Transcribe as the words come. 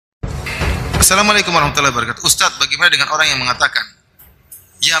Assalamualaikum warahmatullahi wabarakatuh. Ustadz, bagaimana dengan orang yang mengatakan,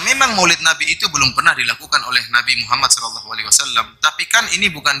 ya memang Maulid Nabi itu belum pernah dilakukan oleh Nabi Muhammad SAW, tapi kan ini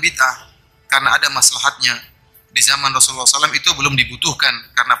bukan bid'ah karena ada maslahatnya. Di zaman Rasulullah SAW itu belum dibutuhkan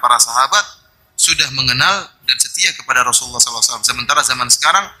karena para sahabat sudah mengenal dan setia kepada Rasulullah SAW. Sementara zaman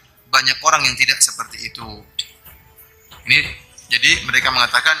sekarang banyak orang yang tidak seperti itu. Ini jadi mereka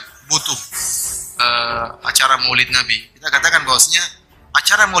mengatakan butuh acara Maulid Nabi. Kita katakan bahwasanya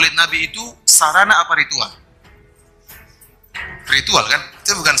acara Maulid Nabi itu sarana apa ritual? Ritual kan?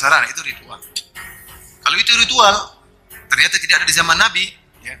 Itu bukan sarana, itu ritual. Kalau itu ritual, ternyata tidak ada di zaman Nabi,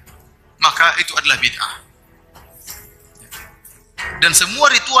 ya, maka itu adalah bid'ah. Dan semua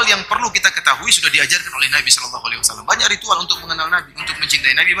ritual yang perlu kita ketahui sudah diajarkan oleh Nabi SAW. Banyak ritual untuk mengenal Nabi, untuk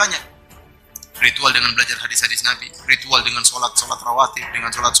mencintai Nabi banyak. Ritual dengan belajar hadis-hadis Nabi, ritual dengan sholat rawatib, dengan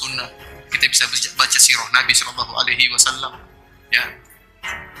sholat sunnah. Kita bisa baca sirah Nabi SAW. Ya.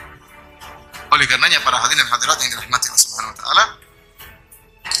 Oleh karenanya para hadirin dan hadirat yang dirahmati Allah Subhanahu wa taala,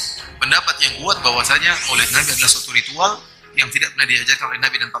 pendapat yang kuat bahwasanya Maulid Nabi adalah suatu ritual yang tidak pernah diajarkan oleh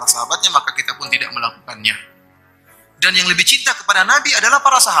Nabi dan para sahabatnya, maka kita pun tidak melakukannya. Dan yang lebih cinta kepada Nabi adalah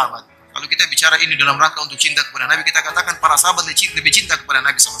para sahabat. Kalau kita bicara ini dalam rangka untuk cinta kepada Nabi, kita katakan para sahabat lebih cinta kepada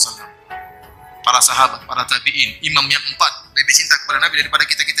Nabi SAW. Para sahabat, para tabi'in, imam yang 4 lebih cinta kepada Nabi daripada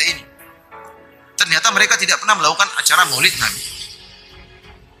kita-kita ini. Ternyata mereka tidak pernah melakukan acara Maulid Nabi.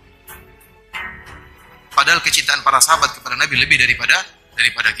 Padahal kecintaan para sahabat kepada Nabi lebih daripada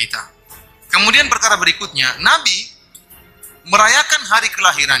kita. Kemudian perkara berikutnya, Nabi merayakan hari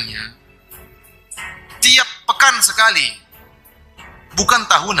kelahirannya tiap pekan sekali.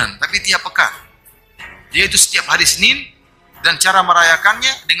 Bukan tahunan, tapi tiap pekan. Yaitu setiap hari Senin, dan cara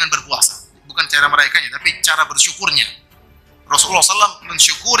merayakannya dengan berpuasa. Bukan cara merayakannya, tapi cara bersyukurnya. Rasulullah SAW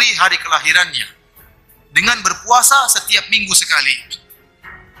mensyukuri hari kelahirannya dengan berpuasa setiap minggu sekali.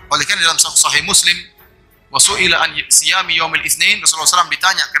 Oleh karena dalam Sahih Muslim, wasu'ila an siyami yaumil isnin, Rasulullah SAW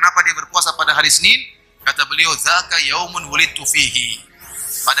ditanya kenapa dia berpuasa pada hari Senin, kata beliau, zaka yaumun wulidtu fihi,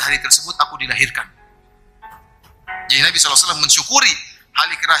 pada hari tersebut aku dilahirkan. Jadi Nabi SAW mensyukuri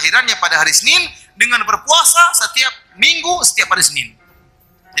hari kelahirannya pada hari Senin dengan berpuasa setiap minggu, setiap hari Senin.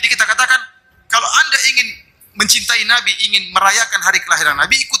 Jadi kita katakan, kalau Anda ingin mencintai Nabi, ingin merayakan hari kelahiran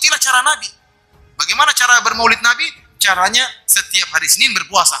Nabi, ikutilah cara Nabi. Bagaimana cara bermaulid Nabi? Caranya setiap hari Senin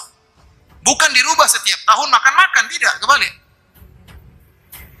berpuasa. Bukan dirubah setiap tahun makan-makan, tidak, kebalik.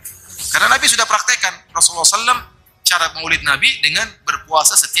 Karena Nabi sudah praktekkan, Rasulullah SAW, cara maulid Nabi dengan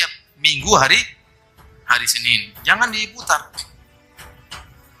berpuasa setiap minggu hari Senin. Jangan diputar.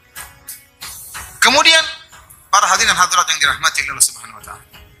 Kemudian, para hadirin dan hadirat yang dirahmati Allah Subhanahu wa taala,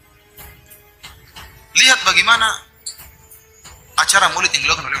 lihat bagaimana acara maulid yang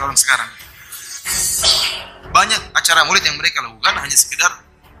dilakukan oleh orang sekarang. Banyak acara maulid yang mereka lakukan hanya sekedar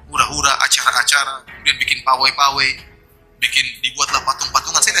hura-hura, acara-acara, kemudian bikin pawai-pawai, dibuatlah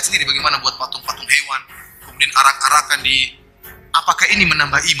patung-patungan. Saya lihat sendiri bagaimana buat patung-patung hewan, kemudian arak-arakan apakah ini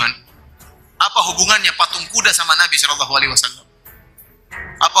menambah iman? Apa hubungannya patung kuda sama Nabi SAW?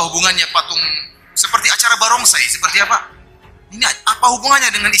 Apa hubungannya patung seperti acara barongsai? Seperti apa? Ini apa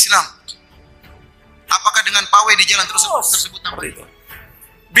hubungannya dengan Islam? Apakah dengan pawai di jalan tersebut nampak itu?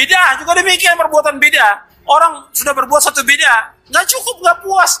 Bid'ah juga demikian, perbuatan bid'ah. Orang sudah berbuat satu bid'ah, nggak cukup, nggak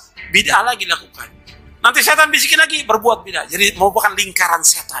puas, bid'ah lagi lakukan. Nanti setan bisikin lagi, berbuat bid'ah. Jadi merupakan lingkaran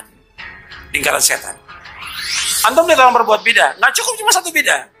setan. Lingkaran setan. Antum lihat orang berbuat bid'ah, nggak cukup cuma satu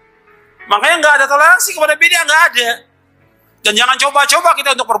bid'ah. Makanya nggak ada toleransi kepada bid'ah, nggak ada. Dan jangan coba-coba kita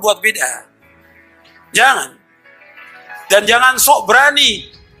untuk berbuat bid'ah. Jangan. Dan jangan sok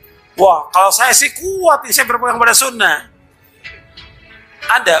berani. Wah, kalau saya sih kuat, saya berpegang pada sunnah.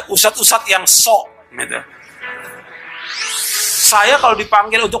 Ada ustadz-ustadz yang sok. Gitu. Saya kalau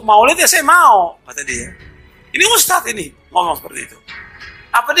dipanggil untuk maulid ya saya mau, kata dia. Ini ustadz ini ngomong seperti itu.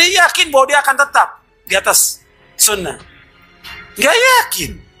 Apa dia yakin bahwa dia akan tetap di atas sunnah? Nggak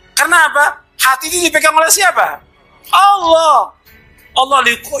yakin. Karena apa? Hati itu dipegang oleh siapa? Allah. Allah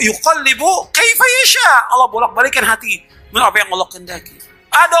yuqallibu kaifa yasha. Allah bolak-balikan hati menurut apa yang Allah kehendaki.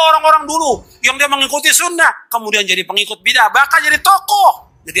 Ada orang-orang dulu yang dia mengikuti sunnah, kemudian jadi pengikut bid'ah, bahkan jadi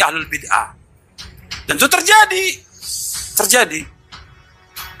tokoh, jadi ahlul bid'ah. Dan itu terjadi.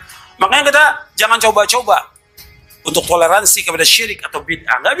 Makanya kita jangan coba-coba untuk toleransi kepada syirik atau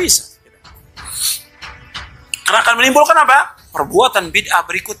bid'ah, nggak bisa. Karena akan menimbulkan apa? Perbuatan bid'ah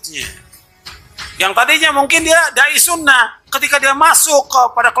berikutnya. Yang tadinya mungkin dia dai sunnah, ketika dia masuk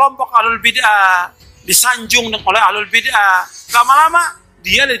kepada kelompok ahlul bid'ah, disanjung oleh ahlul bid'ah, lama-lama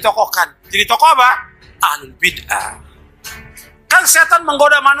dia ditokohkan. Jadi tokoh apa? Ahlul bid'ah. Kan setan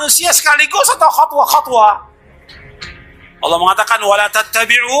menggoda manusia sekaligus atau khatwa-khatwa. Allah mengatakan wala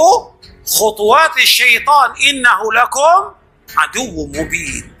tattabi'u khutuwati syaitan innahu lakum aduwwum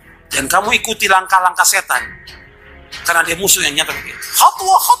mubin. Dan kamu ikuti langkah-langkah setan. Karena dia musuh yang nyata.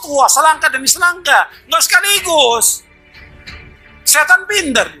 Khatwa, selangkah demi selangkah. Nggak sekaligus. Setan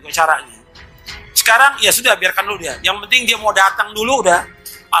pintar juga caranya. Sekarang ya sudah, biarkan dulu dia. Yang penting dia mau datang dulu udah.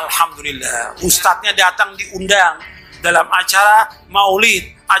 Alhamdulillah. Ustadznya datang diundang dalam acara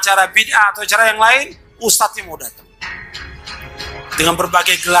maulid, acara bid'ah atau acara yang lain, ustadznya mau datang. Dengan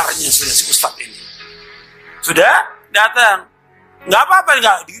berbagai gelarnya sudah si ustadz ini. Sudah datang. Nggak apa-apa,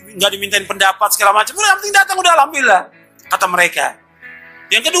 nggak dimintain pendapat segala macam. Udah, yang penting datang udah, alhamdulillah. Kata mereka.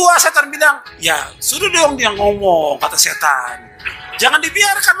 Yang kedua, setan bilang, ya sudah dong dia ngomong, kata setan. Jangan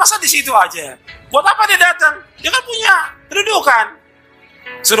dibiarkan, masa di situ aja. Buat apa dia datang? Dia kan punya kedudukan.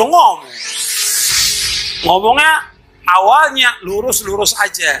 Suruh ngomong. Ngomongnya awalnya lurus-lurus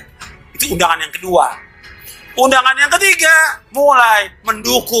aja. Itu undangan yang kedua. Undangan yang ketiga mulai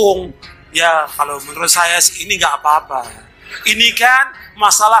mendukung. Ya kalau menurut saya sih ini nggak apa-apa. Ini kan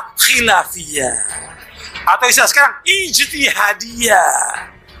masalah khilafiyah. Atau istilah sekarang ijtihadiyah.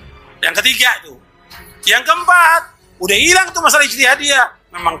 Yang ketiga tuh. Yang keempat, udah hilang tuh masalah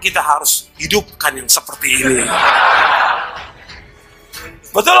ijtihadiyah. Memang kita harus hidupkan yang seperti ini.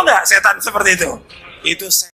 Betul nggak setan seperti itu? Itu